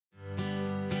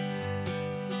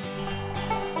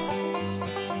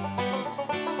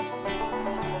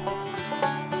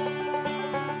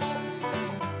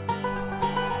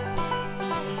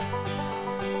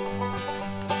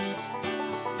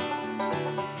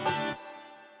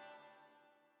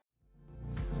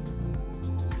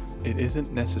It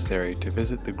isn't necessary to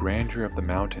visit the grandeur of the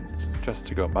mountains just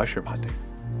to go mushroom hunting.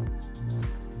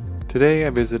 Today I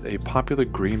visit a popular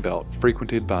greenbelt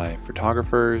frequented by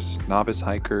photographers, novice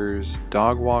hikers,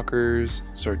 dog walkers,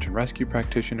 search and rescue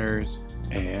practitioners,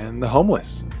 and the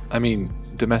homeless. I mean,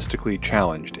 domestically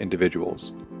challenged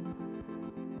individuals.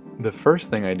 The first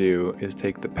thing I do is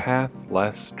take the path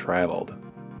less traveled.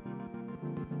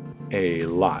 A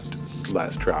lot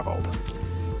less traveled.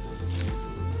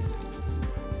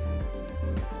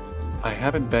 I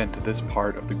haven't been to this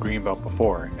part of the greenbelt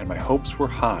before, and my hopes were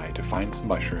high to find some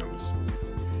mushrooms.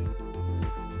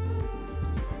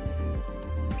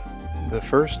 The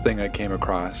first thing I came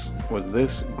across was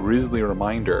this grisly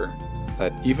reminder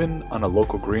that even on a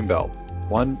local greenbelt,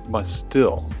 one must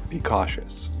still be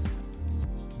cautious.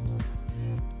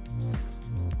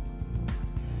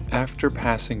 After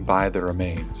passing by the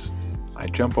remains, I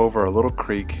jump over a little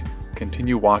creek,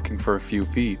 continue walking for a few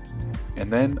feet,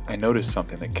 and then I notice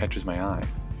something that catches my eye.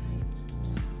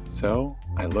 So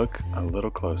I look a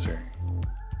little closer.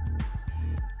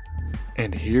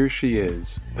 And here she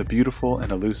is, the beautiful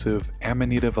and elusive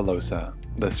Amanita Velosa,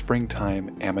 the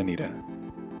springtime Amanita.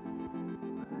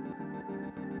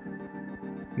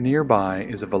 Nearby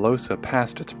is a Velosa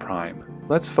past its prime.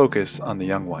 Let's focus on the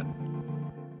young one.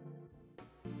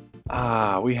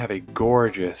 We have a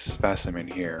gorgeous specimen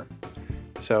here.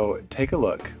 So take a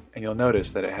look, and you'll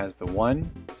notice that it has the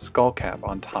one skull cap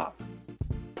on top.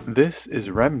 This is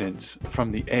remnants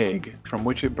from the egg from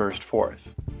which it burst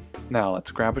forth. Now let's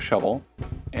grab a shovel,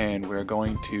 and we're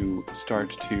going to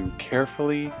start to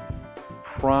carefully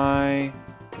pry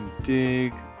and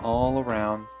dig all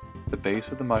around the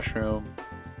base of the mushroom.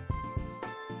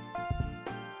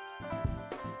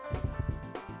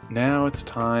 Now it's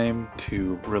time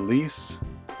to release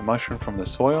the mushroom from the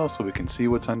soil so we can see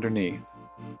what's underneath.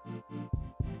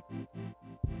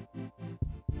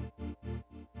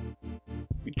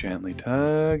 We gently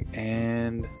tug,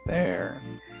 and there.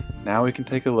 Now we can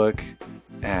take a look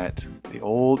at the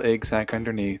old egg sac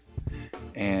underneath,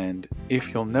 and if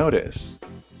you'll notice,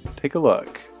 take a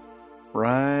look.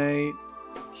 Right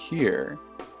here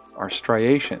are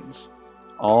striations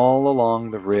all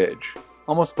along the ridge.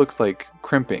 Almost looks like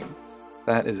crimping.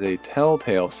 That is a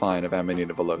telltale sign of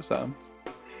Amanita Velosa.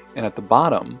 And at the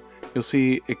bottom, you'll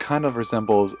see it kind of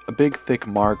resembles a big thick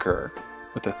marker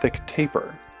with a thick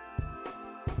taper.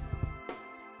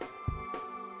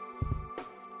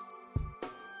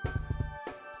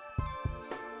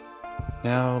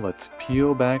 Now let's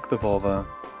peel back the vulva,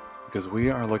 because we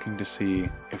are looking to see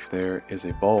if there is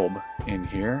a bulb in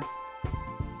here.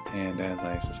 And as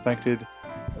I suspected,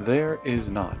 there is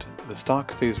not. The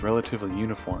stalk stays relatively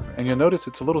uniform, and you'll notice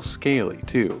it's a little scaly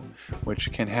too,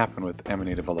 which can happen with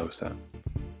Amanita Velosa.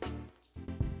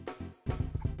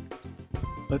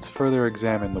 Let's further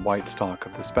examine the white stalk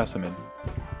of the specimen.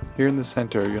 Here in the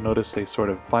center, you'll notice a sort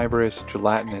of fibrous,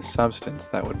 gelatinous substance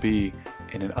that would be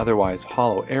in an otherwise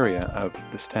hollow area of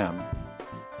the stem.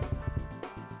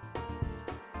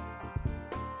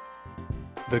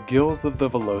 The gills of the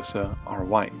Velosa are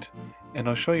white, and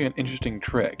I'll show you an interesting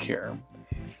trick here.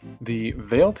 The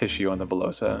veil tissue on the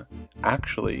Velosa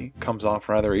actually comes off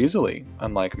rather easily,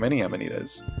 unlike many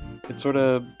Amanitas. It sort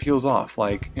of peels off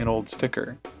like an old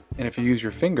sticker, and if you use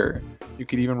your finger, you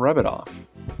could even rub it off.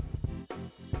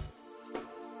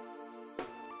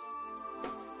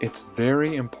 It's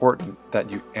very important that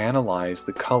you analyze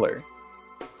the color.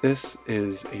 This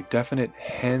is a definite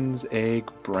hen's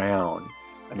egg brown,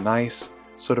 a nice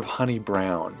sort of honey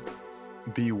brown.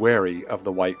 Be wary of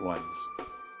the white ones.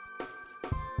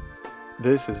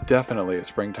 This is definitely a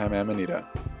springtime Amanita.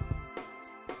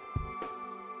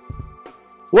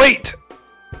 Wait!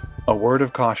 A word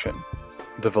of caution.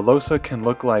 The Velosa can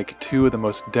look like two of the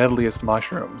most deadliest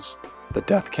mushrooms, the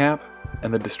death cap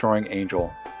and the destroying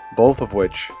angel, both of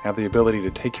which have the ability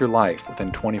to take your life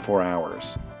within 24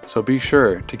 hours. So be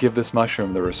sure to give this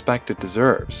mushroom the respect it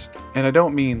deserves. And I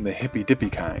don't mean the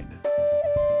hippy-dippy kind.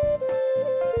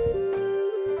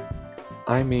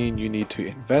 I mean you need to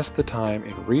invest the time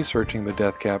in researching the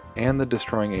death cap and the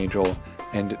destroying angel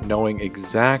and knowing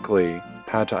exactly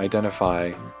how to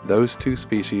identify those two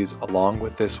species along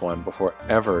with this one before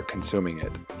ever consuming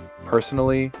it.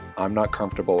 Personally, I'm not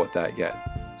comfortable with that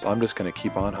yet, so I'm just going to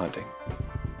keep on hunting.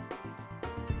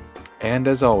 And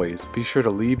as always, be sure to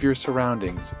leave your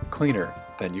surroundings cleaner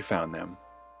than you found them.